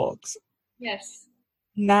Black folks. Yes.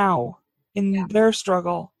 Now in their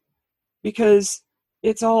struggle, because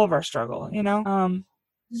it's all of our struggle,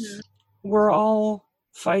 We're all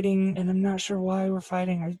fighting, and I'm not sure why we're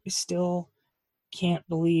fighting. I still can't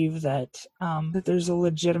believe that that there's a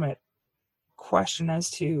legitimate question as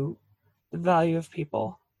to the value of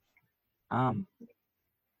people.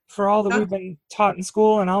 For all that we've been taught in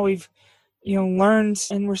school and all we've learned,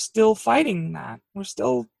 and we're still fighting that. We're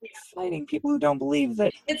still fighting people who don't believe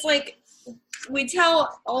that. It's like we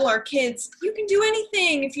tell all our kids, you can do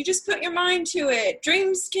anything if you just put your mind to it.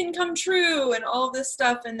 Dreams can come true and all this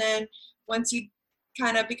stuff. And then once you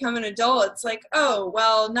kind of become an adult, it's like, oh,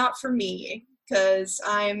 well, not for me, because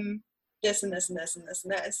I'm this and this and this and this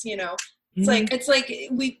and this, It's like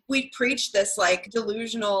we preach this like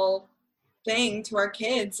delusional thing to our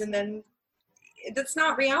kids, and then that's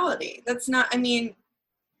not reality. That's not,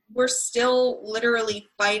 we're still literally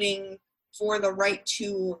fighting for the right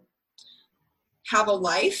to have a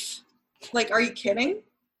life. Like, are you kidding?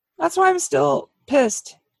 That's why I'm still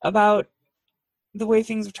pissed about the way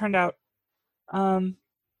things have turned out. In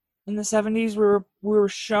the 70s, we were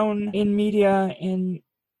shown in media in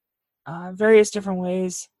various different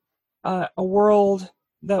ways a world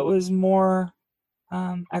that was more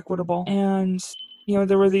equitable, and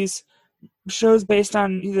there were these shows based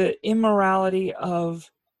on the immorality of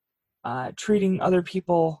treating other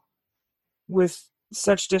people with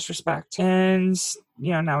such disrespect. And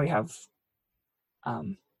now we have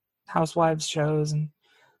housewives shows and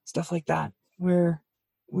stuff like that where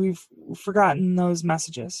we've forgotten those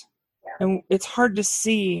messages. And it's hard to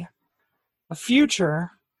see a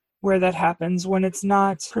future where that happens when it's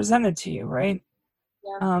not presented to you, right?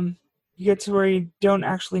 Yeah. You get to where you don't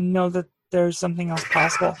actually know that there's something else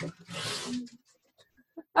possible.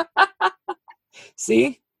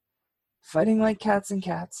 See? Fighting like cats and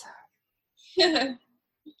cats.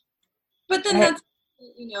 But then that's,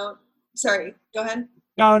 sorry, go ahead.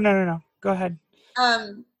 Oh, no. Go ahead.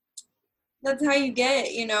 That's how you get,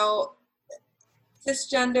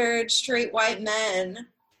 cisgendered, straight white men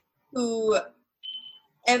who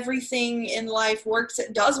everything in life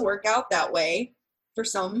does work out that way for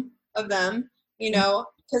some of them,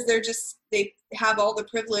 because they have all the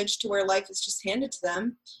privilege to where life is just handed to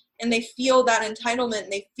them, and they feel that entitlement,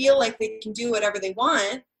 and they feel like they can do whatever they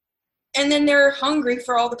want, and then they're hungry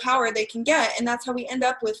for all the power they can get, and that's how we end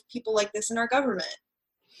up with people like this in our government.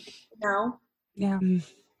 Yeah.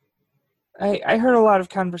 I heard a lot of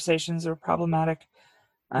conversations that were problematic.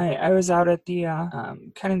 I was out at the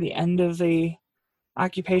kind of the end of the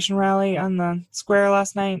occupation rally on the square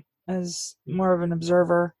last night as more of an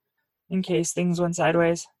observer in case things went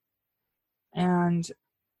sideways. And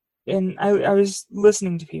I was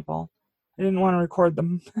listening to people. I didn't want to record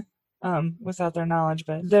them without their knowledge,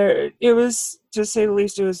 but it was, to say the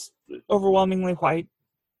least, it was overwhelmingly white.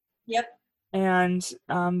 Yep. And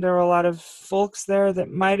there were a lot of folks there that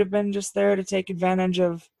might have been just there to take advantage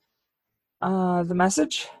of the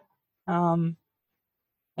message, and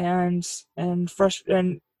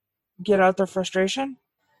get out their frustration,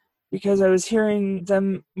 because I was hearing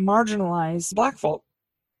them marginalize Black folk.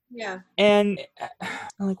 Yeah. And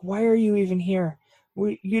I'm like, why are you even here?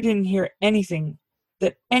 You didn't hear anything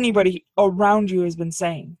that anybody around you has been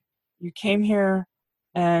saying. You came here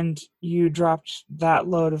and you dropped that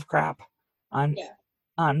load of crap on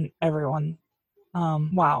everyone.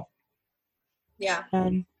 Wow. Yeah.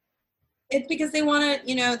 And it's because they want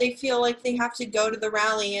to, they feel like they have to go to the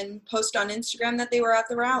rally and post on Instagram that they were at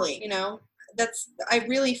the rally. I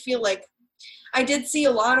really feel like I did see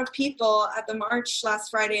a lot of people at the march last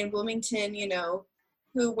Friday in Bloomington,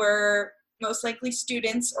 who were most likely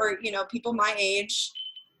students or, people my age,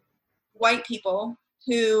 white people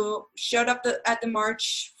who showed up at the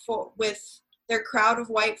march with their crowd of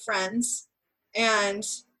white friends, and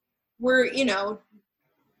were,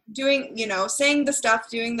 doing, saying the stuff,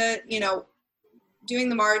 doing the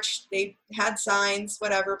march. They had signs,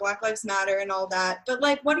 whatever, Black Lives Matter and all that. But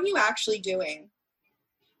like, what are you actually doing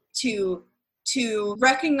to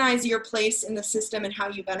recognize your place in the system and how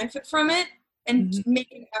you benefit from it, and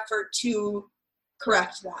make an effort to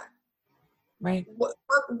correct that? Right.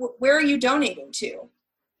 Where are you donating to?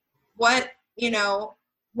 What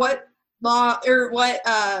law or what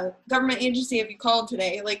government agency have you called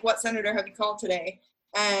today? Like, what senator have you called today?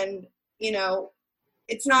 And,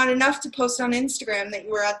 it's not enough to post on Instagram that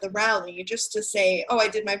you were at the rally just to say, oh, I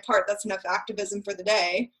did my part. That's enough activism for the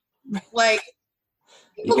day. Like,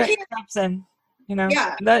 you got your steps in,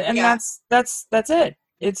 Yeah. That's it.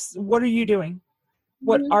 It's, what are you doing?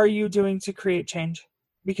 What are you doing to create change?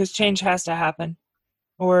 Because change has to happen,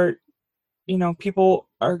 or people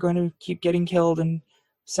are going to keep getting killed, and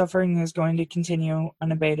suffering is going to continue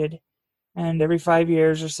unabated. And every 5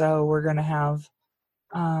 years or so, we're going to have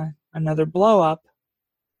another blow up,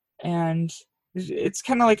 and it's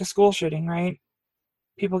kind of like a school shooting, right?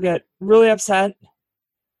 People get really upset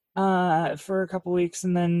for a couple weeks,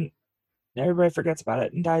 and then everybody forgets about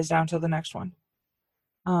it and dies down till the next one.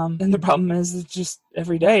 And the problem is, it's just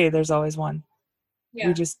every day there's always one. Yeah.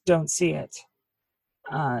 We just don't see it.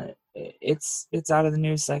 It's out of the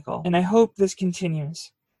news cycle, and I hope this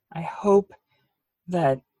continues. I hope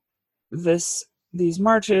that these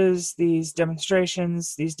marches, these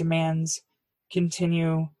demonstrations, these demands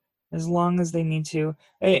continue as long as they need to.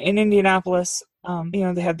 In Indianapolis, they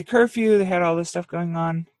had the curfew, they had all this stuff going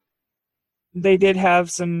on. They did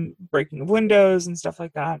have some breaking of windows and stuff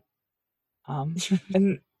like that.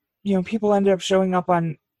 And people ended up showing up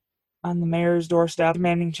on the mayor's doorstep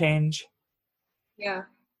demanding change. Yeah.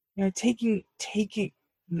 Taking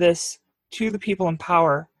this to the people in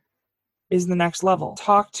power is the next level.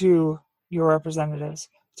 Talk to your representatives.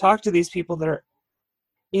 Talk to these people that are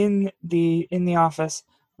in the office.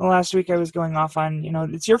 Last week I was going off on,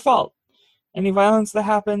 it's your fault. Any violence that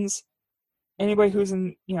happens, anybody who's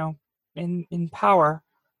in power,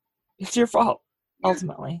 it's your fault,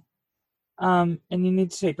 ultimately. And you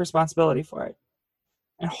need to take responsibility for it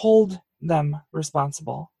and hold them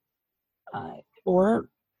responsible. Or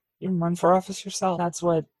you can run for office yourself. That's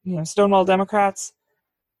what, Stonewall Democrats,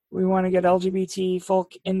 we want to get LGBT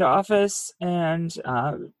folk into office, and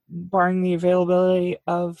barring the availability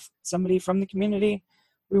of somebody from the community,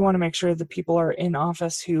 we want to make sure that people are in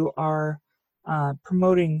office who are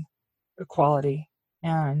promoting equality,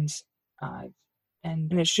 and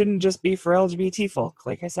it shouldn't just be for LGBT folk.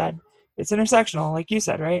 Like I said, it's intersectional, like you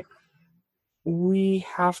said, right? We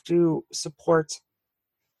have to support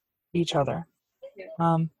each other.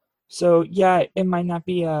 Yeah. So yeah, it might not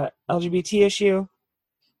be a LGBT issue.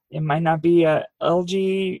 It might not be a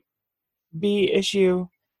LGB issue.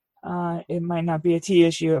 It might not be a T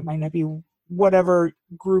issue. It might not be whatever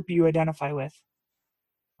group you identify with.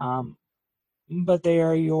 But they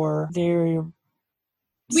are your.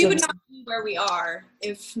 We would not be where we are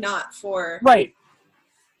if not for right.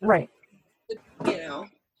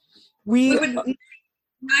 We would.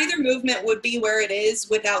 Neither movement would be where it is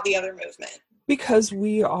without the other movement. Because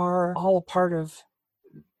we are all a part of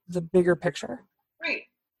the bigger picture. Right.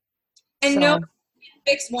 And no one can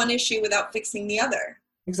fix one issue without fixing the other.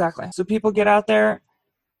 Exactly. So people get out there,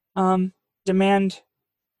 demand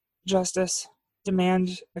justice,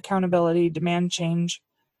 demand accountability, demand change.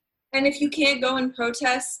 And if you can't go and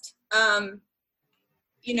protest, there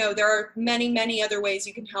are many, many other ways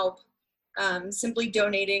you can help. Simply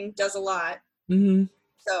donating does a lot. Mm-hmm.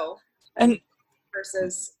 So, and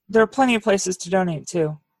versus there are plenty of places to donate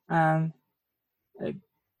too, to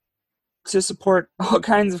support all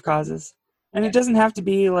kinds of causes. And it doesn't have to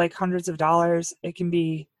be like hundreds of dollars. It can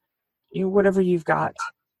be, whatever you've got.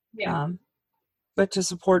 Yeah. But to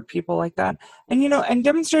support people like that, and and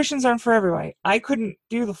demonstrations aren't for everybody. I couldn't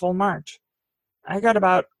do the full march. I got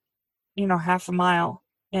about, half a mile,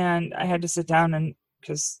 and I had to sit down and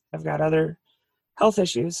because I've got other health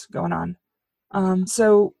issues going on.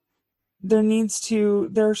 So there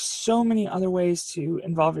are so many other ways to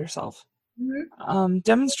involve yourself. Mm-hmm.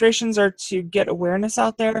 Demonstrations are to get awareness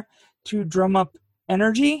out there, to drum up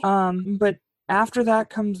energy. But after that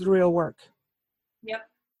comes the real work. Yep.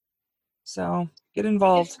 So get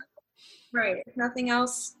involved. If nothing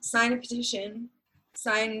else, sign a petition.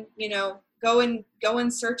 Go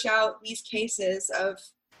and search out these cases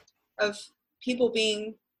of people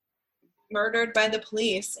being murdered by the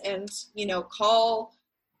police, and call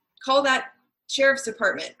that sheriff's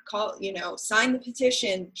department, sign the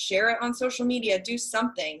petition, share it on social media, do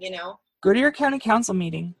something. Go to your county council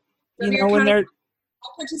meeting. I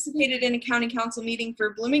participated in a county council meeting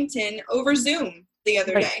for Bloomington over Zoom the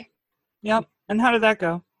other day. Yep. And how did that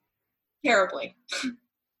go? Terribly.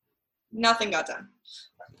 Nothing got done.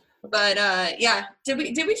 But did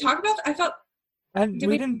we talk about that? I felt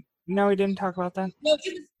we didn't. No, we didn't talk about that. No,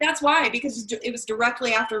 that's why, because it was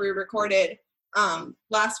directly after we recorded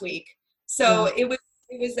last week. So it was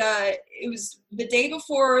the day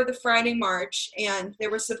before the Friday march, and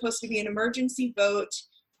there was supposed to be an emergency vote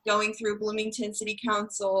going through Bloomington City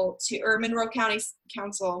Council or Monroe County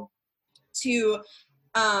Council to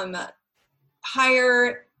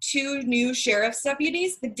hire 2 new sheriff's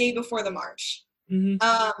deputies the day before the march.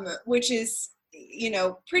 Mm-hmm. Which is,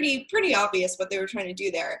 pretty obvious what they were trying to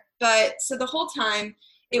do there. But so the whole time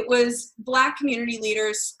it was Black community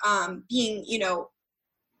leaders being,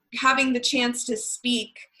 having the chance to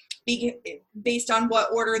speak based on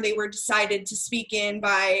what order they were decided to speak in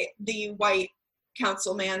by the white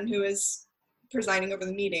councilman who is presiding over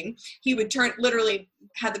the meeting. He would literally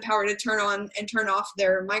had the power to turn on and turn off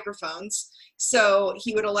their microphones. So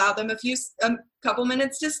he would allow them a couple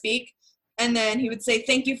minutes to speak, and then he would say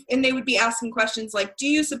thank you, and they would be asking questions like, do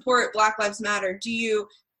you support Black Lives Matter? Do you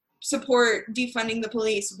support defunding the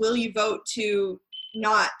police? Will you vote to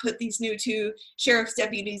not put these new 2 sheriff's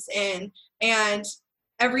deputies in? And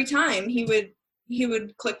every time he would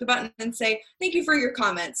click the button and say, thank you for your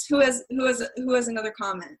comments. Who has another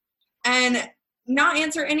comment? And not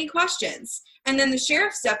answer any questions. And then the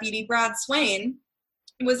sheriff's deputy, Brad Swain,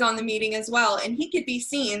 was on the meeting as well, and he could be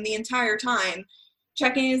seen the entire time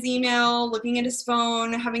checking his email, looking at his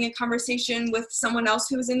phone, having a conversation with someone else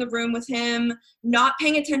who was in the room with him, not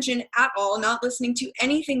paying attention at all, not listening to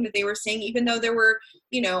anything that they were saying, even though there were,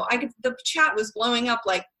 the chat was blowing up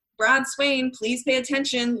like, Brad Swain, please pay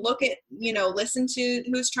attention, look at, listen to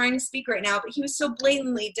who's trying to speak right now. But he was so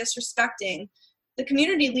blatantly disrespecting the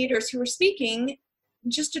community leaders who were speaking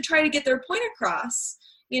just to try to get their point across,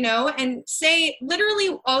 and say,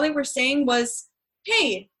 literally all they were saying was,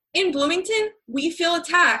 hey, in Bloomington, we feel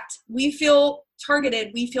attacked, we feel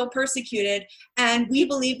targeted, we feel persecuted, and we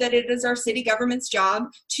believe that it is our city government's job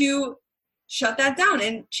to shut that down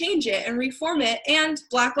and change it and reform it, and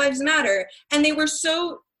Black Lives Matter. And they were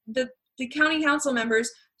the county council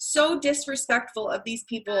members, so disrespectful of these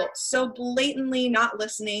people, so blatantly not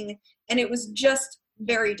listening, and it was just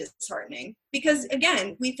very disheartening. Because,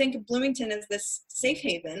 again, we think of Bloomington as this safe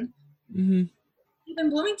haven. Mm-hmm. Even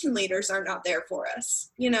Bloomington leaders are not there for us,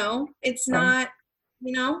 It's not,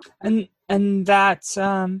 And that's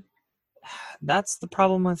the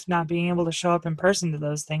problem with not being able to show up in person to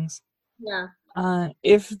those things. Yeah.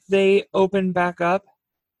 If they open back up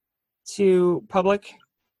to public,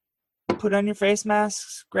 put on your face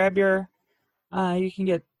masks, grab your, you can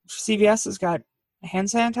get, CVS has got hand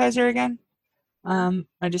sanitizer again.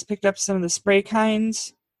 I just picked up some of the spray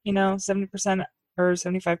kinds, 70% or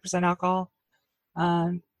 75% alcohol,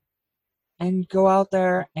 and go out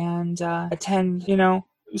there and attend,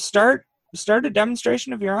 start a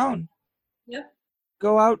demonstration of your own. Yep.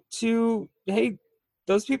 Go out to, hey,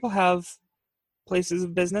 those people have places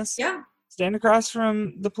of business. Yeah. Stand across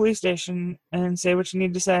from the police station and say what you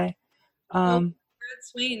need to say. Brad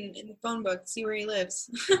Swain in the phone book, see where he lives.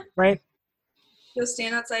 Right. Go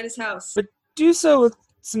stand outside his house. But do so with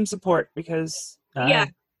some support, because yeah,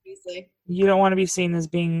 obviously. You don't want to be seen as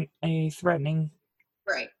being a threatening.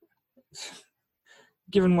 Right.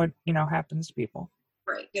 Given what, happens to people.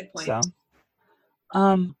 Right, good point.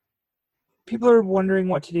 So, people are wondering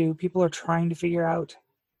what to do. People are trying to figure out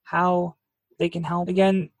how they can help.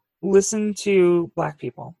 Again, listen to Black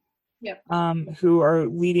people. Yep. Who are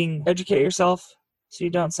leading. Educate yourself so you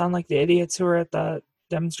don't sound like the idiots who are at the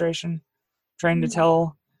demonstration trying to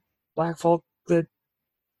tell Black folk that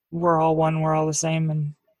we're all one, we're all the same.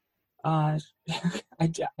 And I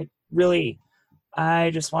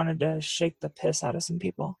just wanted to shake the piss out of some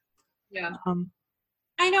people. Yeah.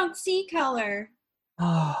 I don't see color.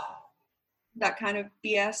 Oh. That kind of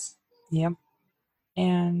BS. Yep.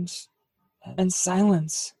 And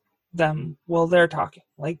silence them while they're talking.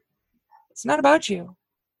 Like, it's not about you.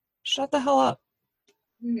 Shut the hell up.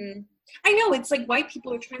 Mm-hmm. I know, it's like white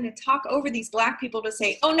people are trying to talk over these Black people to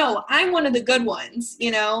say, oh no, I'm one of the good ones,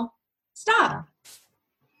 Stop. Yeah.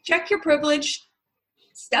 Check your privilege.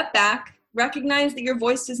 Step back. Recognize that your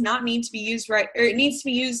voice does not need to be used right, or it needs to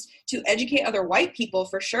be used to educate other white people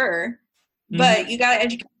for sure. Mm-hmm. But you got to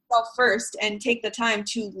educate yourself first and take the time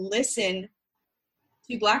to listen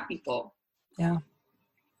to Black people. Yeah.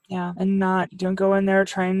 Yeah. And don't go in there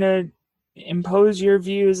trying to impose your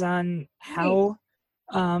views on how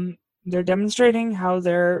they're demonstrating, how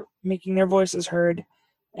they're making their voices heard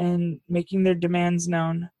and making their demands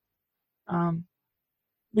known.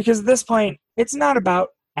 Because at this point, it's not about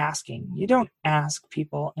asking. You don't ask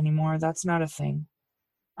people anymore. That's not a thing.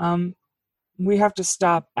 We have to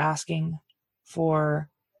stop asking for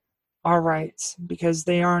our rights because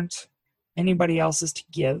they aren't anybody else's to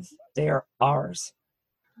give. They are ours.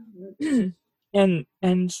 and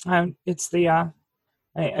it's the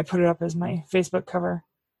I put it up as my Facebook cover.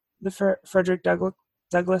 The Frederick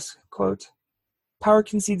Douglass quote: "Power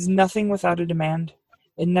concedes nothing without a demand.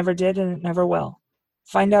 It never did, and it never will.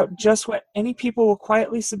 Find out just what any people will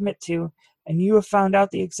quietly submit to, and you have found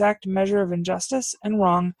out the exact measure of injustice and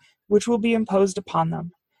wrong which will be imposed upon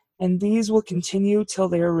them. And these will continue till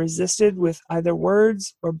they are resisted with either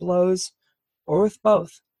words or blows, or with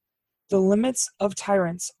both. The limits of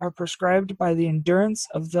tyrants are prescribed by the endurance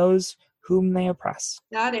of those whom they oppress.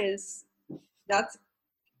 That's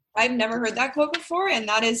I've never heard that quote before, and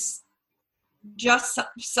that is just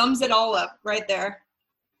sums it all up right there.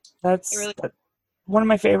 That's one of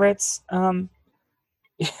my favorites.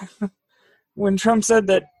 When Trump said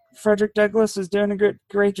that Frederick Douglass was doing a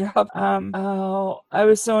great job, I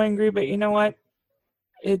was so angry, but you know what?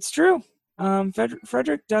 It's true.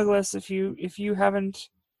 Frederick Douglass, if you haven't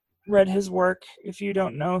read his work, if you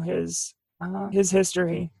don't know his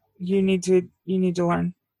history, you need to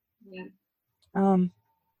learn. Yeah.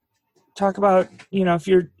 Talk about,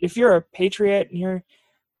 if you're a patriot and you're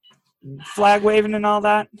flag waving and all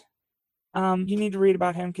that, you need to read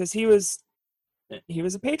about him, because he was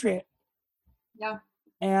a patriot. Yeah.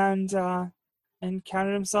 And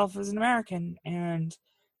counted himself as an American and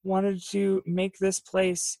wanted to make this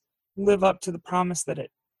place live up to the promise that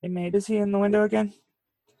it made. Is he in the window again?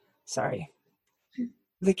 Sorry.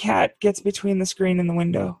 The cat gets between the screen and the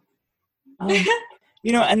window.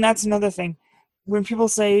 And that's another thing. When people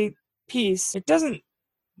say peace, it doesn't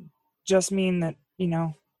just mean that,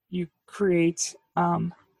 you create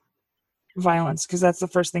violence, because that's the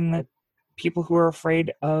first thing that people who are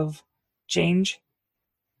afraid of change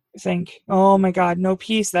think. Oh my God, no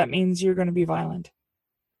peace, that means you're going to be violent.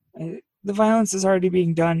 The violence is already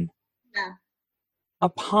being done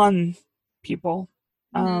upon people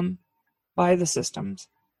by the systems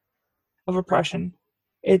of oppression.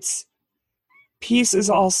 Peace is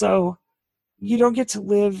also, you don't get to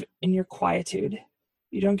live in your quietude.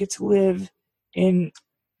 You don't get to live in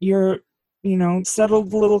your,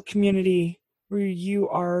 settled little community where you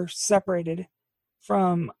are separated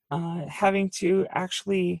from having to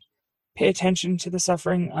actually pay attention to the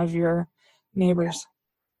suffering of your neighbors.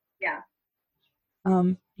 Yeah.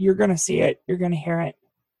 You're going to see it. You're going to hear it.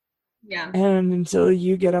 Yeah. And until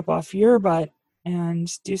you get up off your butt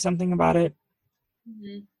and do something about it.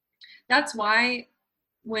 Mm-hmm. That's why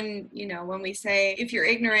when we say, if you're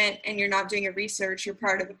ignorant and you're not doing your research, you're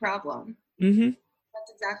part of the problem. Mm-hmm.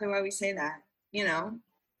 That's exactly why we say that.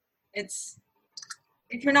 It's,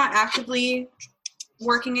 if you're not actively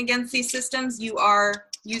working against these systems, you are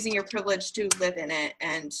using your privilege to live in it,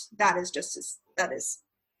 and that is just as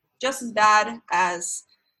bad as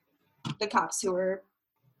the cops who are,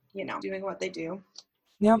 doing what they do.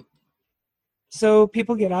 Yep. So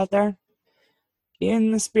people, get out there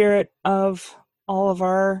in the spirit of all of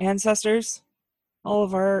our ancestors, all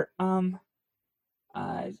of our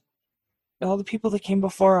all the people that came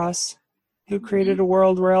before us, who created a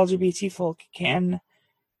world where LGBT folk can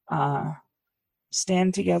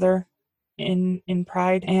stand together in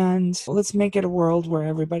pride, and let's make it a world where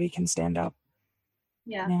everybody can stand up.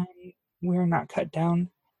 Yeah. And we're not cut down,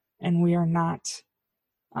 and we are not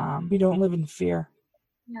we don't live in fear.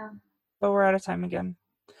 Yeah. But we're out of time again.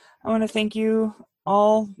 I want to thank you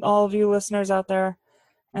all of you listeners out there,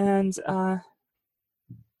 and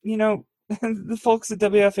the folks at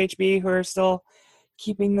WFHB who are still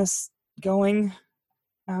keeping this going.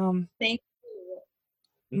 Thank you.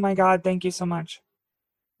 My God, thank you so much.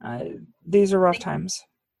 These are rough times.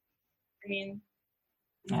 I mean,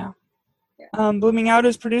 yeah. Blooming Out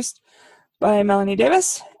is produced by Melanie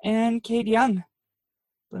Davis and Kate Young.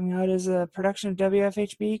 Blooming Out is a production of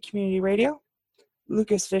WFHB Community Radio.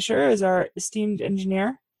 Lucas Fisher is our esteemed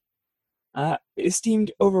engineer.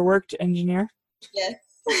 Esteemed overworked engineer. Yes.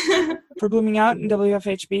 For Blooming Out and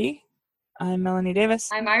WFHB, I'm Melanie Davis.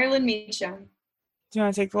 I'm Ireland Meacham. Do you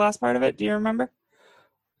want to take the last part of it? Do you remember?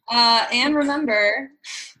 And remember,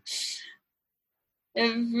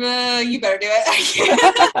 if you better do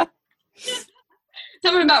it.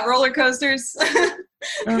 Something about roller coasters.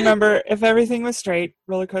 And remember, if everything was straight,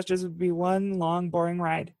 roller coasters would be one long, boring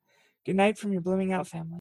ride. Good night from your Blooming Out family.